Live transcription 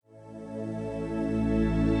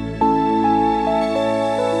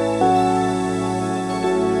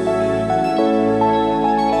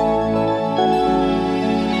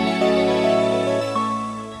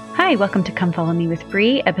Hi, welcome to Come Follow Me with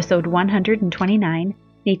Bree, episode 129,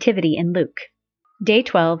 Nativity in Luke. Day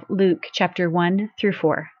 12, Luke, chapter 1 through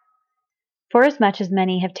 4. Forasmuch as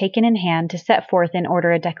many have taken in hand to set forth in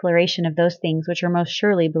order a declaration of those things which are most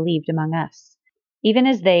surely believed among us, even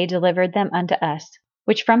as they delivered them unto us,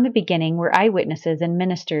 which from the beginning were eyewitnesses and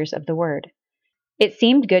ministers of the word. It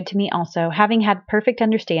seemed good to me also, having had perfect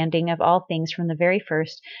understanding of all things from the very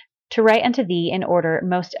first, to write unto thee in order,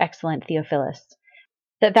 most excellent Theophilus,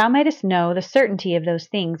 that thou mightest know the certainty of those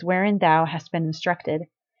things wherein thou hast been instructed.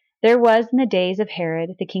 There was in the days of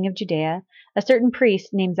Herod, the king of Judea, a certain priest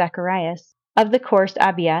named Zacharias, of the course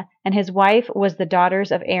Abia, and his wife was the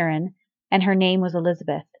daughters of Aaron, and her name was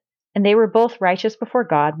Elizabeth. And they were both righteous before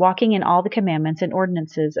God, walking in all the commandments and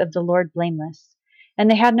ordinances of the Lord blameless. And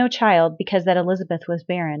they had no child, because that Elizabeth was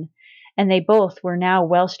barren, and they both were now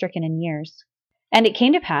well stricken in years. And it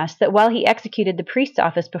came to pass that while he executed the priest's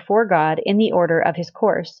office before God in the order of his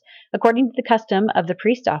course, according to the custom of the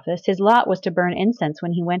priest's office, his lot was to burn incense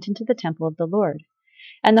when he went into the temple of the Lord.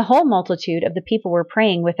 And the whole multitude of the people were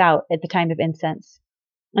praying without at the time of incense.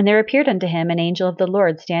 And there appeared unto him an angel of the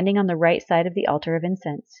Lord standing on the right side of the altar of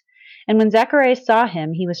incense. And when Zacharias saw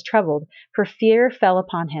him, he was troubled, for fear fell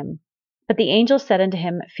upon him. But the angel said unto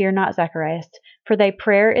him, Fear not, Zacharias, for thy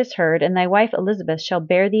prayer is heard, and thy wife Elizabeth shall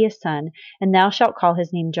bear thee a son, and thou shalt call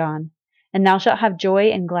his name John. And thou shalt have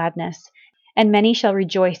joy and gladness, and many shall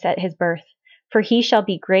rejoice at his birth. For he shall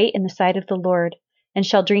be great in the sight of the Lord, and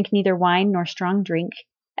shall drink neither wine nor strong drink,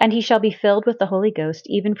 and he shall be filled with the Holy Ghost,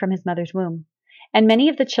 even from his mother's womb. And many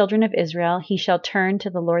of the children of Israel he shall turn to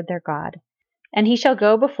the Lord their God. And he shall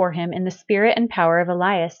go before him in the spirit and power of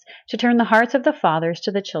Elias, to turn the hearts of the fathers to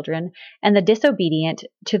the children, and the disobedient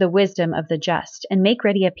to the wisdom of the just, and make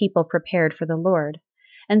ready a people prepared for the Lord.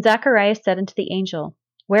 And Zacharias said unto the angel,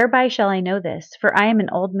 Whereby shall I know this? For I am an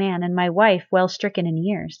old man, and my wife well stricken in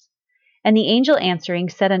years. And the angel answering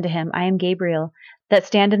said unto him, I am Gabriel, that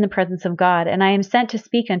stand in the presence of God, and I am sent to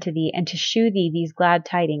speak unto thee, and to shew thee these glad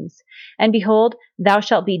tidings. And behold, thou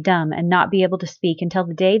shalt be dumb, and not be able to speak until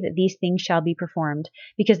the day that these things shall be performed,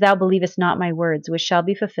 because thou believest not my words, which shall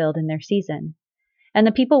be fulfilled in their season. And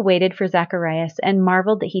the people waited for Zacharias, and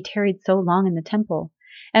marveled that he tarried so long in the temple.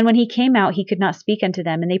 And when he came out, he could not speak unto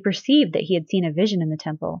them, and they perceived that he had seen a vision in the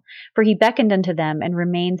temple, for he beckoned unto them, and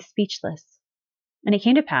remained speechless. And it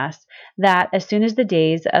came to pass that, as soon as the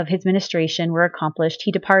days of his ministration were accomplished,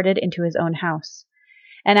 he departed into his own house.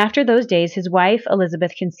 And after those days his wife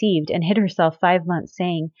Elizabeth conceived, and hid herself 5 months,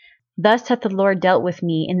 saying, Thus hath the Lord dealt with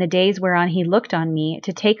me in the days whereon he looked on me,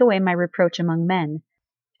 to take away my reproach among men.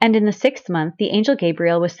 And in the 6th month the angel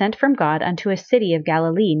Gabriel was sent from God unto a city of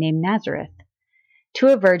Galilee named Nazareth, to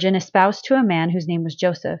a virgin espoused to a man whose name was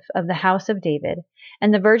Joseph, of the house of David,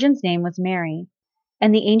 and the virgin's name was Mary.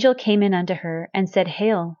 And the angel came in unto her, and said,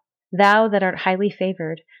 Hail, thou that art highly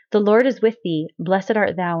favored, the Lord is with thee, blessed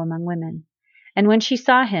art thou among women. And when she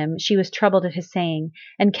saw him, she was troubled at his saying,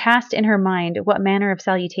 and cast in her mind what manner of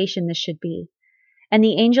salutation this should be. And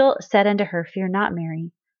the angel said unto her, Fear not, Mary,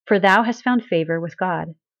 for thou hast found favor with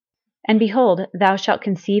God. And behold, thou shalt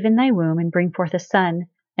conceive in thy womb, and bring forth a son,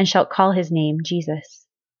 and shalt call his name Jesus.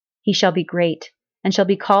 He shall be great, and shall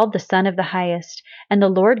be called the Son of the Highest, and the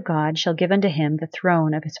Lord God shall give unto him the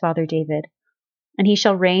throne of his father David. And he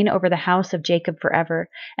shall reign over the house of Jacob forever,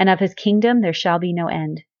 and of his kingdom there shall be no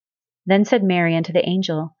end. Then said Mary unto the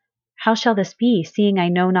angel, How shall this be, seeing I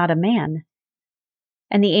know not a man?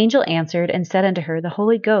 And the angel answered and said unto her, The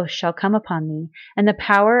Holy Ghost shall come upon thee, and the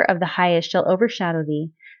power of the Highest shall overshadow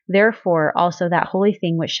thee. Therefore also that holy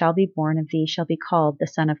thing which shall be born of thee shall be called the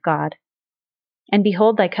Son of God. And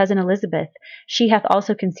behold, thy cousin Elizabeth, she hath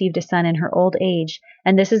also conceived a son in her old age,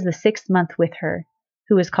 and this is the 6th month with her,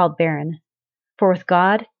 who is called barren. For with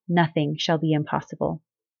God nothing shall be impossible.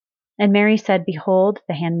 And Mary said, Behold,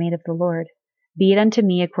 the handmaid of the Lord, be it unto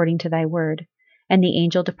me according to thy word. And the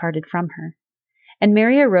angel departed from her. And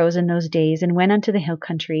Mary arose in those days, and went unto the hill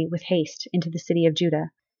country with haste into the city of Judah,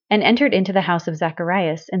 and entered into the house of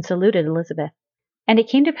Zacharias, and saluted Elizabeth. And it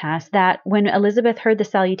came to pass that, when Elizabeth heard the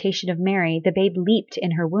salutation of Mary, the babe leaped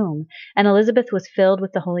in her womb, and Elizabeth was filled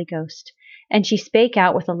with the Holy Ghost. And she spake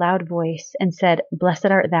out with a loud voice, and said, Blessed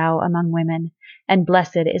art thou among women, and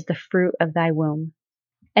blessed is the fruit of thy womb.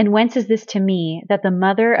 And whence is this to me, that the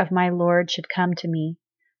mother of my Lord should come to me?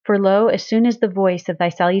 For lo, as soon as the voice of thy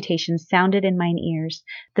salutation sounded in mine ears,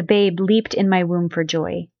 the babe leaped in my womb for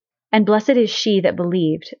joy. And blessed is she that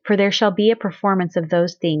believed, for there shall be a performance of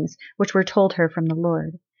those things which were told her from the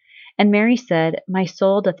Lord. And Mary said, My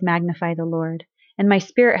soul doth magnify the Lord, and my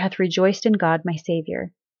spirit hath rejoiced in God my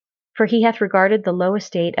Saviour. For he hath regarded the low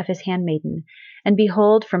estate of his handmaiden. And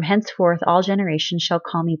behold, from henceforth all generations shall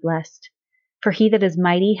call me blessed. For he that is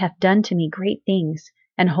mighty hath done to me great things,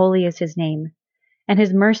 and holy is his name. And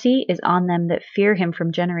his mercy is on them that fear him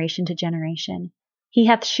from generation to generation. He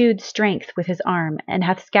hath shewed strength with his arm, and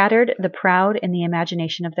hath scattered the proud in the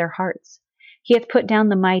imagination of their hearts. He hath put down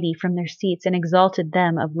the mighty from their seats, and exalted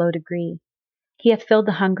them of low degree. He hath filled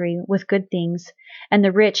the hungry with good things, and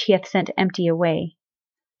the rich he hath sent empty away.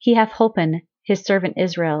 He hath holpen his servant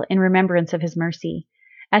Israel in remembrance of his mercy,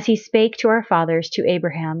 as he spake to our fathers, to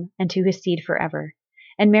Abraham, and to his seed forever.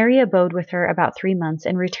 And Mary abode with her about 3 months,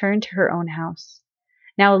 and returned to her own house.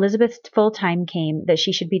 Now Elizabeth's full time came that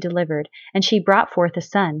she should be delivered, and she brought forth a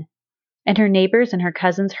son. And her neighbors and her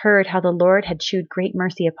cousins heard how the Lord had shewed great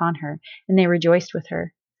mercy upon her, and they rejoiced with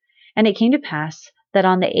her. And it came to pass that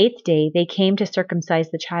on the 8th day they came to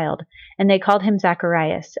circumcise the child, and they called him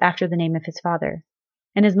Zacharias, after the name of his father.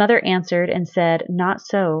 And his mother answered and said, Not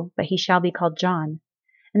so, but he shall be called John.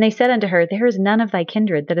 And they said unto her, There is none of thy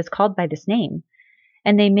kindred that is called by this name.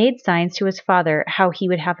 And they made signs to his father how he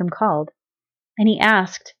would have him called. And he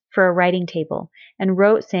asked for a writing table, and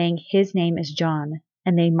wrote, saying, His name is John.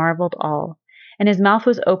 And they marveled all. And his mouth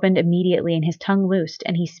was opened immediately, and his tongue loosed,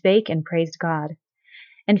 and he spake and praised God.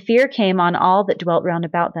 And fear came on all that dwelt round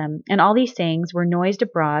about them, and all these sayings were noised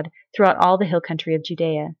abroad throughout all the hill country of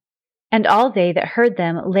Judea. And all they that heard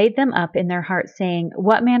them laid them up in their hearts, saying,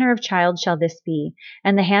 What manner of child shall this be?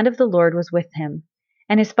 And the hand of the Lord was with him.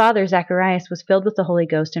 And his father Zacharias was filled with the Holy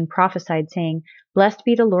Ghost, and prophesied, saying, Blessed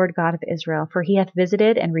be the Lord God of Israel, for he hath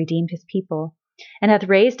visited and redeemed his people, and hath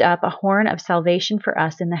raised up a horn of salvation for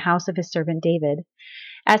us in the house of his servant David,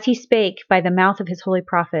 as he spake by the mouth of his holy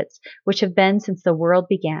prophets, which have been since the world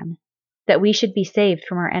began, that we should be saved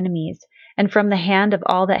from our enemies, and from the hand of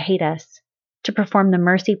all that hate us, to perform the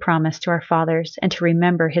mercy promised to our fathers, and to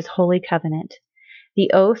remember his holy covenant,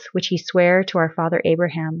 the oath which he sware to our father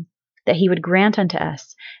Abraham, that he would grant unto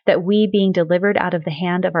us, that we, being delivered out of the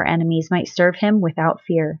hand of our enemies, might serve him without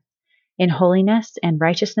fear, in holiness and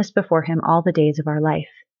righteousness before him all the days of our life.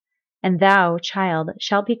 And thou, child,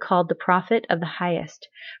 shalt be called the prophet of the highest,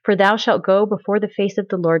 for thou shalt go before the face of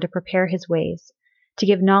the Lord to prepare his ways, to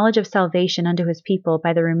give knowledge of salvation unto his people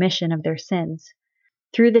by the remission of their sins,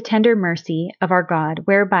 through the tender mercy of our God,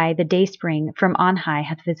 whereby the dayspring from on high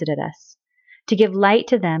hath visited us, to give light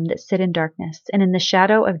to them that sit in darkness, and in the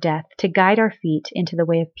shadow of death, to guide our feet into the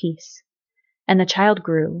way of peace. And the child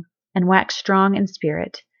grew, and waxed strong in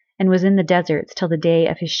spirit, and was in the deserts till the day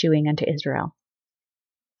of his shewing unto Israel.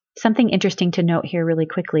 Something interesting to note here really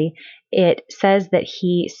quickly, it says that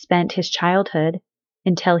he spent his childhood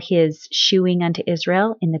until his shewing unto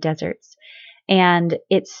Israel in the deserts. And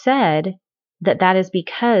it's said that that is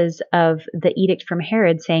because of the edict from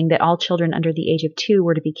Herod saying that all children under the age of 2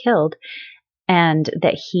 were to be killed, and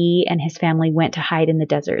that he and his family went to hide in the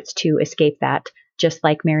deserts to escape that, just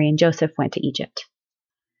like Mary and Joseph went to Egypt.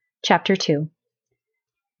 Chapter 2.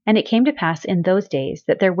 And it came to pass in those days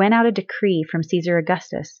that there went out a decree from Caesar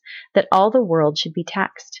Augustus that all the world should be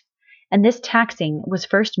taxed. And this taxing was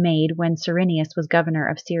first made when Cyrenius was governor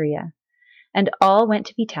of Syria. And all went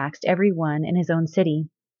to be taxed, every one in his own city.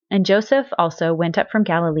 And Joseph also went up from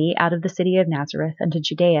Galilee out of the city of Nazareth unto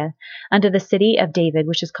Judea, unto the city of David,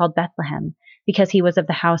 which is called Bethlehem, because he was of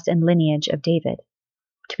the house and lineage of David,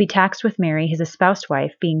 to be taxed with Mary his espoused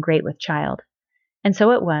wife, being great with child. And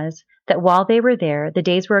so it was, that while they were there, the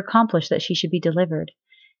days were accomplished that she should be delivered.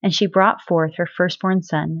 And she brought forth her firstborn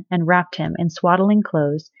son, and wrapped him in swaddling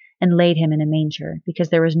clothes, and laid him in a manger, because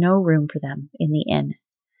there was no room for them in the inn.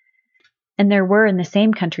 And there were in the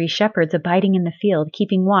same country shepherds abiding in the field,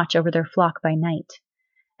 keeping watch over their flock by night.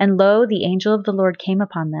 And lo, the angel of the Lord came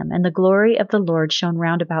upon them, and the glory of the Lord shone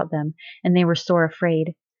round about them, and they were sore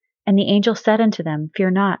afraid. And the angel said unto them,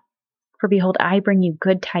 Fear not, for behold, I bring you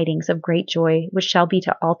good tidings of great joy, which shall be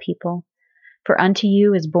to all people. For unto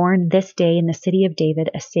you is born this day in the city of David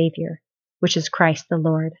a Saviour, which is Christ the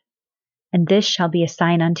Lord. And this shall be a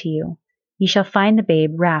sign unto you. Ye shall find the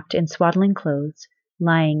babe wrapped in swaddling clothes,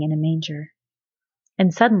 lying in a manger.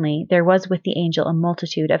 And suddenly there was with the angel a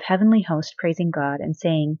multitude of heavenly hosts praising God, and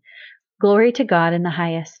saying, Glory to God in the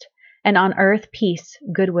highest, and on earth peace,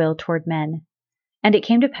 goodwill toward men. And it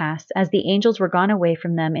came to pass, as the angels were gone away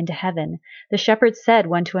from them into heaven, the shepherds said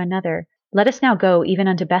one to another, Let us now go even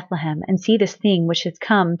unto Bethlehem, and see this thing which is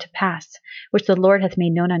come to pass, which the Lord hath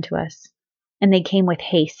made known unto us. And they came with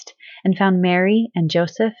haste, and found Mary and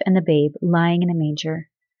Joseph and the babe lying in a manger.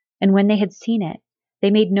 And when they had seen it,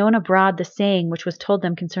 they made known abroad the saying which was told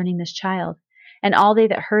them concerning this child. And all they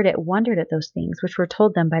that heard it wondered at those things which were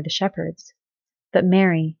told them by the shepherds. But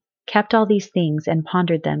Mary kept all these things, and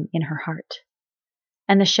pondered them in her heart.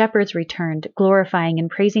 And the shepherds returned, glorifying and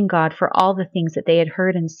praising God for all the things that they had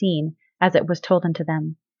heard and seen, as it was told unto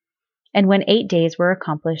them. And when 8 days were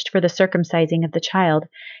accomplished for the circumcising of the child,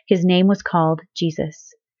 his name was called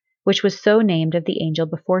Jesus, which was so named of the angel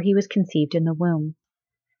before he was conceived in the womb.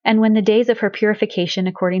 And when the days of her purification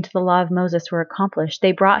according to the law of Moses were accomplished,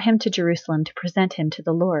 they brought him to Jerusalem to present him to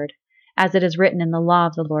the Lord. As it is written in the law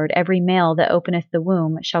of the Lord, every male that openeth the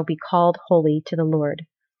womb shall be called holy to the Lord.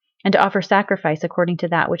 And to offer sacrifice according to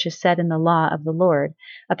that which is said in the law of the Lord,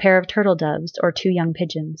 a pair of turtle doves or 2 young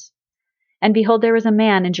pigeons. And behold, there was a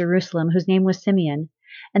man in Jerusalem whose name was Simeon,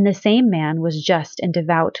 and the same man was just and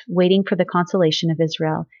devout, waiting for the consolation of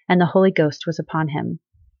Israel, and the Holy Ghost was upon him.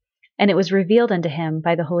 And it was revealed unto him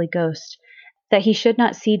by the Holy Ghost that he should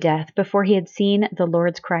not see death before he had seen the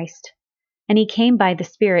Lord's Christ. And he came by the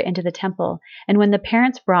Spirit into the temple, and when the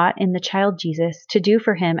parents brought in the child Jesus to do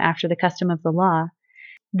for him after the custom of the law,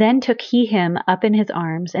 then took he him up in his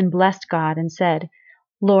arms, and blessed God, and said,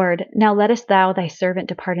 Lord, now lettest thou thy servant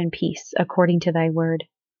depart in peace, according to thy word.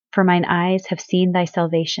 For mine eyes have seen thy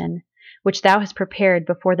salvation, which thou hast prepared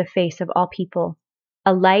before the face of all people,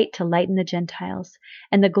 a light to lighten the Gentiles,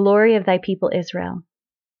 and the glory of thy people Israel.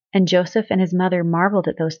 And Joseph and his mother marveled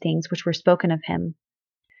at those things which were spoken of him.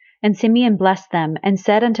 And Simeon blessed them, and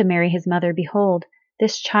said unto Mary his mother, Behold,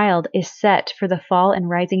 this child is set for the fall and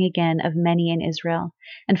rising again of many in Israel,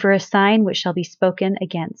 and for a sign which shall be spoken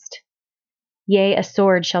against. Yea, a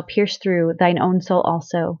sword shall pierce through thine own soul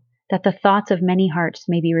also, that the thoughts of many hearts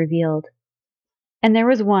may be revealed. And there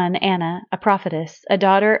was one, Anna, a prophetess, a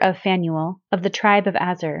daughter of Phanuel, of the tribe of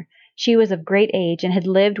Aser. She was of great age, and had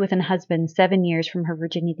lived with an husband 7 years from her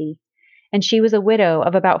virginity. And she was a widow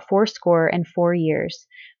of about 84 years,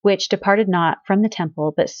 which departed not from the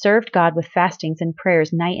temple, but served God with fastings and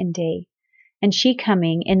prayers night and day. And she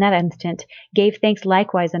coming in that instant gave thanks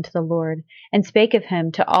likewise unto the Lord, and spake of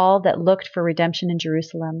him to all that looked for redemption in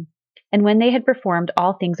Jerusalem. And when they had performed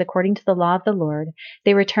all things according to the law of the Lord,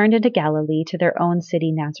 they returned into Galilee to their own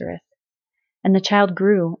city Nazareth. And the child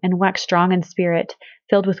grew, and waxed strong in spirit,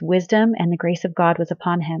 filled with wisdom, and the grace of God was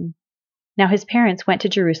upon him. Now his parents went to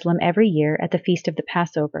Jerusalem every year at the feast of the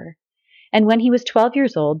Passover. And when he was 12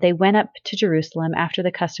 years old, they went up to Jerusalem after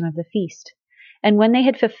the custom of the feast. And when they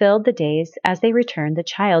had fulfilled the days, as they returned, the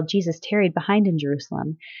child Jesus tarried behind in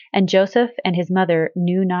Jerusalem, and Joseph and his mother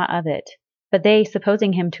knew not of it. But they,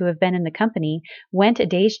 supposing him to have been in the company, went a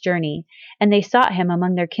day's journey, and they sought him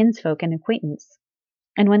among their kinsfolk and acquaintance.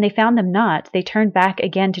 And when they found them not, they turned back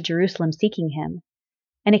again to Jerusalem seeking him.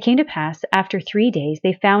 And it came to pass, after 3 days,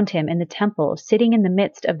 they found him in the temple, sitting in the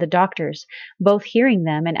midst of the doctors, both hearing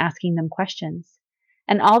them and asking them questions.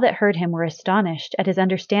 And all that heard him were astonished at his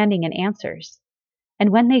understanding and answers. And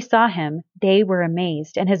when they saw him, they were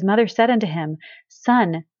amazed. And his mother said unto him,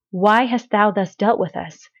 Son, why hast thou thus dealt with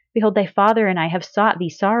us? Behold, thy father and I have sought thee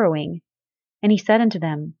sorrowing. And he said unto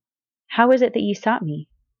them, How is it that ye sought me?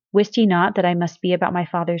 Wist ye not that I must be about my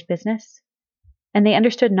father's business? And they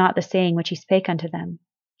understood not the saying which he spake unto them.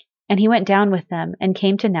 And he went down with them, and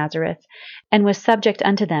came to Nazareth, and was subject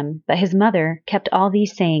unto them. But his mother kept all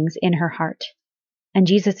these sayings in her heart. And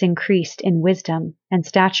Jesus increased in wisdom and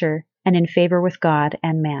stature, and in favor with God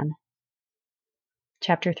and man.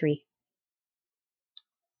 Chapter 3.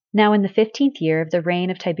 Now in the 15th year of the reign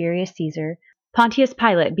of Tiberius Caesar, Pontius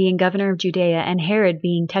Pilate being governor of Judea, and Herod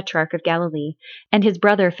being tetrarch of Galilee, and his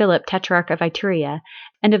brother Philip tetrarch of Iturea,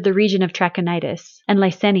 and of the region of Trachonitis, and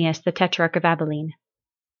Lysanias the tetrarch of Abilene.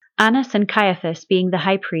 Annas and Caiaphas being the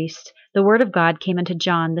high priests, the word of God came unto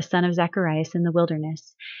John the son of Zacharias in the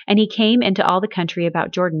wilderness. And he came into all the country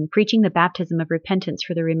about Jordan, preaching the baptism of repentance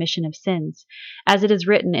for the remission of sins, as it is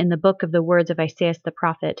written in the book of the words of Isaiah the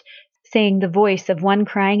prophet, saying, The voice of one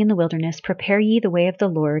crying in the wilderness, Prepare ye the way of the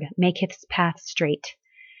Lord, make his path straight.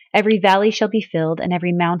 Every valley shall be filled, and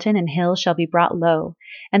every mountain and hill shall be brought low,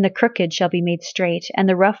 and the crooked shall be made straight, and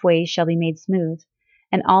the rough ways shall be made smooth,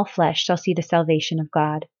 and all flesh shall see the salvation of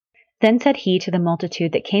God. Then said he to the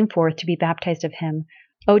multitude that came forth to be baptized of him,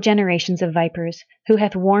 O generations of vipers, who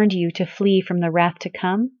hath warned you to flee from the wrath to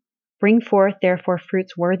come? Bring forth therefore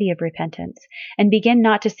fruits worthy of repentance, and begin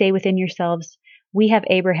not to say within yourselves, We have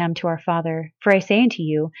Abraham to our father. For I say unto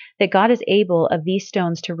you, that God is able of these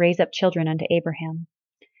stones to raise up children unto Abraham.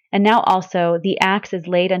 And now also the axe is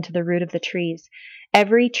laid unto the root of the trees.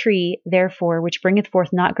 Every tree, therefore, which bringeth forth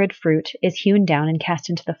not good fruit, is hewn down and cast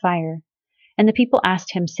into the fire. And the people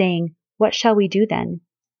asked him, saying, What shall we do then?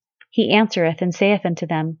 He answereth and saith unto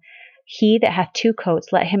them, He that hath 2 coats,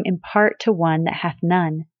 let him impart to one that hath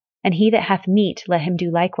none, and he that hath meat, let him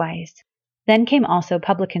do likewise. Then came also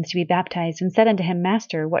publicans to be baptized, and said unto him,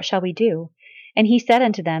 Master, what shall we do? And he said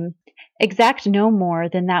unto them, Exact no more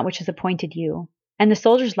than that which is appointed you. And the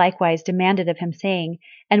soldiers likewise demanded of him, saying,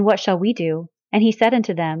 And what shall we do? And he said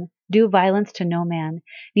unto them, Do violence to no man,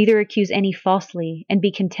 neither accuse any falsely, and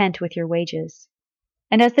be content with your wages.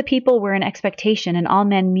 And as the people were in expectation, and all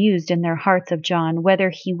men mused in their hearts of John,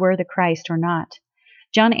 whether he were the Christ or not,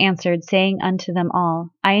 John answered, saying unto them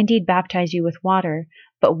all, I indeed baptize you with water,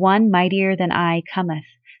 but one mightier than I cometh,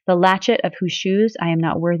 the latchet of whose shoes I am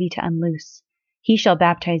not worthy to unloose. He shall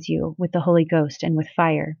baptize you with the Holy Ghost and with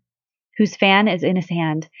fire, whose fan is in his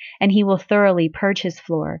hand, and he will thoroughly purge his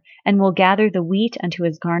floor, and will gather the wheat unto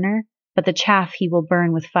his garner, but the chaff he will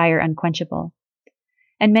burn with fire unquenchable.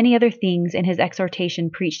 And many other things in his exhortation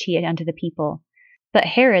preached he unto the people. But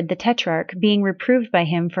Herod the Tetrarch, being reproved by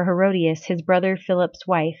him for Herodias his brother Philip's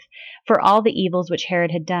wife, for all the evils which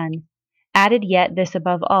Herod had done, added yet this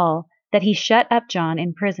above all, that he shut up John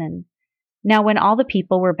in prison. Now when all the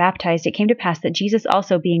people were baptized, it came to pass that Jesus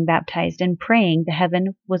also being baptized, and praying, the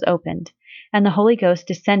heaven was opened, and the Holy Ghost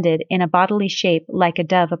descended in a bodily shape like a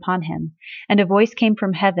dove upon him. And a voice came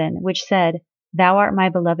from heaven, which said, Thou art my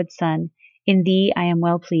beloved Son, in thee I am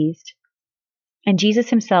well pleased. And Jesus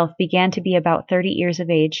himself began to be about 30 years of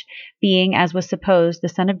age, being, as was supposed, the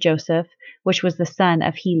son of Joseph, which was the son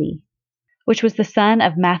of Heli, which was the son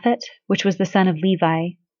of Matthat, which was the son of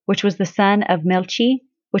Levi, which was the son of Melchi,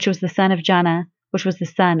 which was the son of Janna, which was the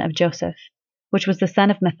son of Joseph, which was the son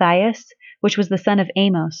of Matthias, which was the son of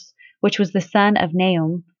Amos, which was the son of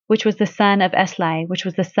Nahum, which was the son of Esli, which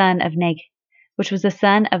was the son of Neg, which was the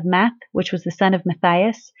son of Math, which was the son of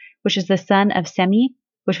Matthias, which was the son of Semi,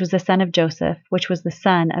 which was the son of Joseph, which was the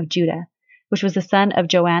son of Judah, which was the son of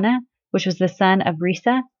Joanna, which was the son of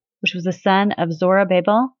Risa, which was the son of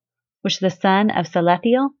Zorobabel, which was the son of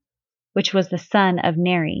Salathiel, which was the son of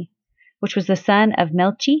Neri, which was the son of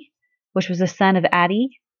Melchi, which was the son of Addi,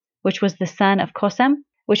 which was the son of Kosam,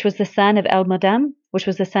 which was the son of Elmodam, which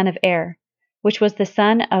was the son of Er, which was the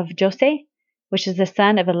son of Jose, which is the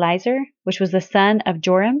son of Eliezer, which was the son of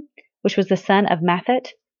Joram, which was the son of Matthat,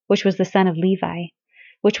 which was the son of Levi,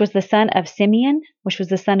 which was the son of Simeon, which was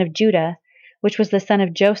the son of Judah, which was the son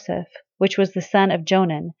of Joseph, which was the son of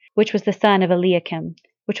Jonan, which was the son of Eliakim,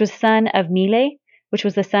 which was the son of Mele, which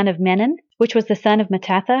was the son of Menon, which was the son of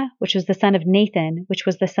Mattatha, which was the son of Nathan, which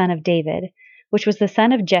was the son of David, which was the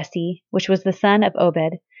son of Jesse, which was the son of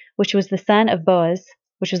Obed, which was the son of Boaz,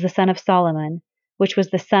 which was the son of Solomon, which was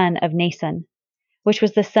the son of Nason, which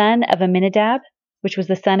was the son of Aminadab, which was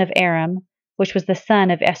the son of Aram, which was the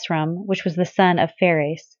son of Esrom, which was the son of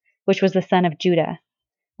Phares, which was the son of Judah,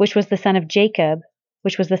 which was the son of Jacob,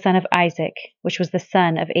 which was the son of Isaac, which was the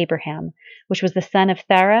son of Abraham, which was the son of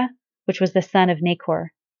Thara, which was the son of Nachor,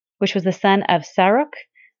 which was the son of Saruk,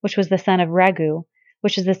 which was the son of Ragu,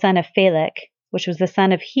 which was the son of Phalec, which was the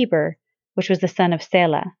son of Heber, which was the son of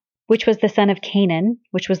Selah, which was the son of Canaan,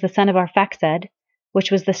 which was the son of Arphaxad,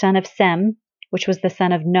 which was the son of Sem, which was the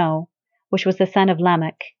son of No, which was the son of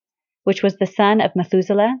Lamech, which was the son of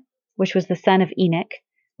Methuselah, which was the son of Enoch,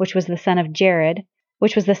 which was the son of Jared,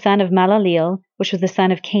 which was the son of Malaleel, which was the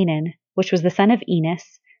son of Canaan, which was the son of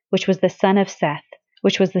Enos, which was the son of Seth,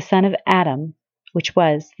 which was the son of Adam, which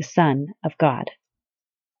was the Son of God.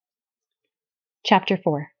 Chapter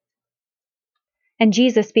 4. And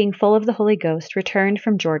Jesus, being full of the Holy Ghost, returned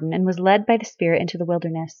from Jordan, and was led by the Spirit into the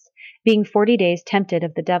wilderness, being 40 days tempted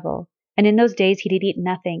of the devil. And in those days he did eat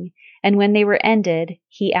nothing, and when they were ended,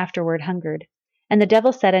 he afterward hungered. And the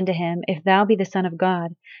devil said unto him, If thou be the Son of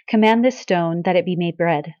God, command this stone that it be made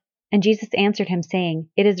bread. And Jesus answered him, saying,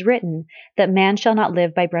 It is written, that man shall not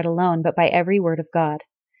live by bread alone, but by every word of God.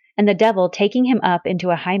 And the devil, taking him up into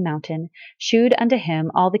a high mountain, shewed unto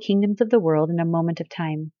him all the kingdoms of the world in a moment of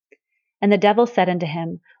time. And the devil said unto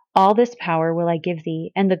him, All this power will I give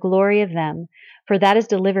thee, and the glory of them, for that is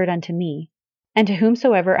delivered unto me, and to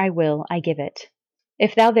whomsoever I will I give it.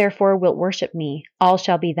 If thou therefore wilt worship me, all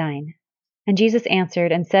shall be thine. And Jesus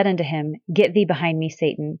answered and said unto him, Get thee behind me,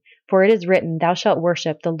 Satan, for it is written, Thou shalt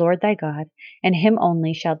worship the Lord thy God, and him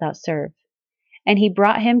only shalt thou serve. And he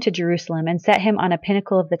brought him to Jerusalem, and set him on a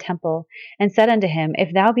pinnacle of the temple, and said unto him,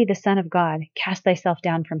 If thou be the Son of God, cast thyself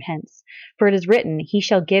down from hence. For it is written, He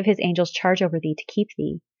shall give his angels charge over thee to keep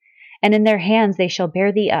thee. And in their hands they shall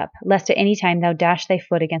bear thee up, lest at any time thou dash thy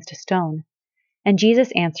foot against a stone. And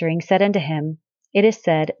Jesus answering said unto him, It is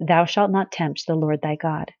said, Thou shalt not tempt the Lord thy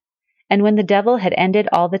God. And when the devil had ended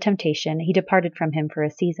all the temptation, he departed from him for a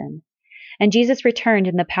season. And Jesus returned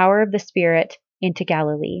in the power of the Spirit into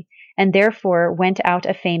Galilee, and therefore went out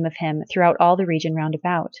a fame of him throughout all the region round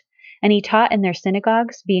about. And he taught in their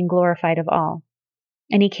synagogues, being glorified of all.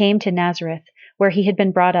 And he came to Nazareth, where he had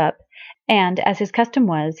been brought up, And, as his custom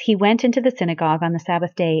was, he went into the synagogue on the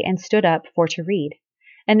Sabbath day and stood up for to read.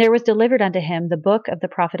 And there was delivered unto him the book of the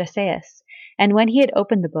prophet Esaias. And when he had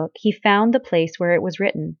opened the book, he found the place where it was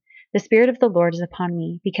written, The Spirit of the Lord is upon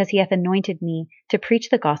me, because he hath anointed me to preach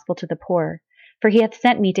the gospel to the poor. For he hath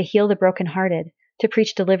sent me to heal the brokenhearted, to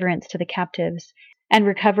preach deliverance to the captives, and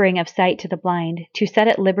recovering of sight to the blind, to set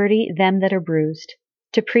at liberty them that are bruised,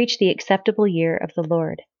 to preach the acceptable year of the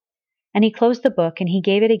Lord. And he closed the book, and he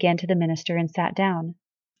gave it again to the minister, and sat down.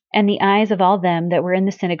 And the eyes of all them that were in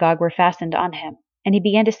the synagogue were fastened on him. And he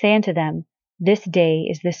began to say unto them, This day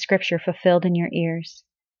is this scripture fulfilled in your ears.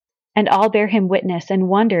 And all bare him witness, and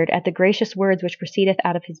wondered at the gracious words which proceedeth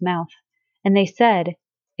out of his mouth. And they said,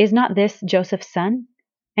 Is not this Joseph's son?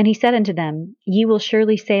 And he said unto them, Ye will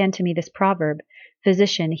surely say unto me this proverb,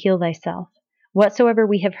 Physician, heal thyself. Whatsoever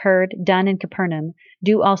we have heard done in Capernaum,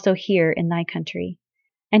 do also here in thy country.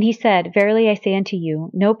 And he said, Verily I say unto you,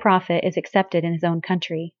 no prophet is accepted in his own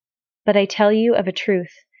country. But I tell you of a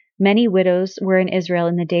truth, many widows were in Israel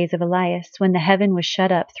in the days of Elias, when the heaven was shut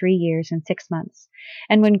up 3 years and 6 months,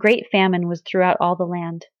 and when great famine was throughout all the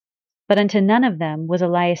land. But unto none of them was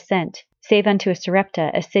Elias sent, save unto a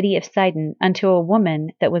Sarepta, a city of Sidon, unto a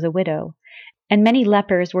woman that was a widow. And many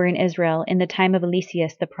lepers were in Israel in the time of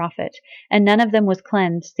Eliseus the prophet, and none of them was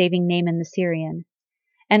cleansed, saving Naaman the Syrian.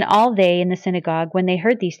 And all they in the synagogue, when they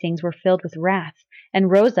heard these things, were filled with wrath, and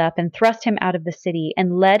rose up, and thrust him out of the city,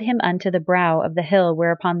 and led him unto the brow of the hill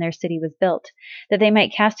whereupon their city was built, that they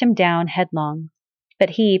might cast him down headlong.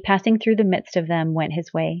 But he, passing through the midst of them, went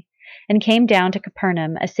his way, and came down to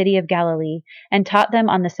Capernaum, a city of Galilee, and taught them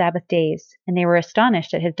on the Sabbath days. And they were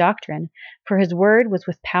astonished at his doctrine, for his word was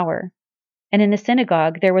with power. And in the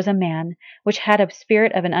synagogue there was a man, which had a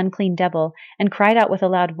spirit of an unclean devil, and cried out with a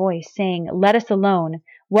loud voice, saying, Let us alone.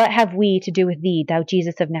 What have we to do with thee, thou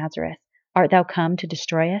Jesus of Nazareth? Art thou come to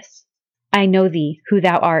destroy us? I know thee, who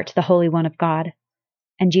thou art, the Holy One of God.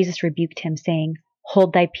 And Jesus rebuked him, saying,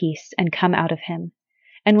 Hold thy peace, and come out of him.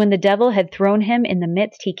 And when the devil had thrown him in the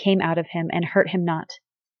midst, he came out of him, and hurt him not.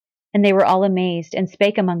 And they were all amazed, and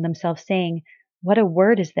spake among themselves, saying, What a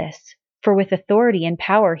word is this! For with authority and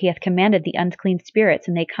power he hath commanded the unclean spirits,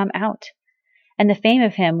 and they come out. And the fame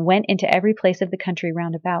of him went into every place of the country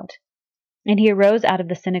round about. And he arose out of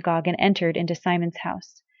the synagogue, and entered into Simon's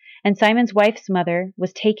house. And Simon's wife's mother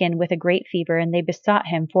was taken with a great fever, and they besought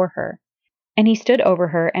him for her. And he stood over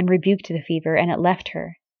her, and rebuked the fever, and it left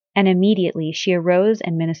her. And immediately she arose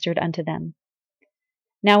and ministered unto them.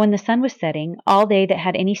 Now when the sun was setting, all they that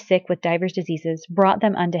had any sick with divers diseases brought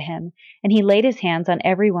them unto him, and he laid his hands on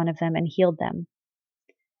every one of them, and healed them.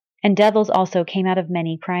 And devils also came out of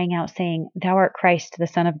many, crying out, saying, Thou art Christ, the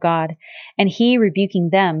Son of God. And he,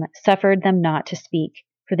 rebuking them, suffered them not to speak,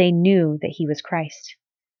 for they knew that he was Christ.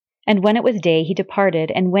 And when it was day, he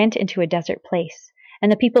departed, and went into a desert place.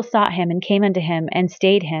 And the people sought him, and came unto him, and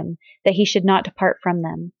stayed him, that he should not depart from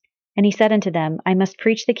them. And he said unto them, I must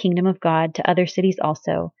preach the kingdom of God to other cities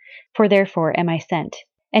also, for therefore am I sent.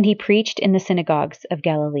 And he preached in the synagogues of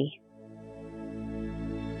Galilee.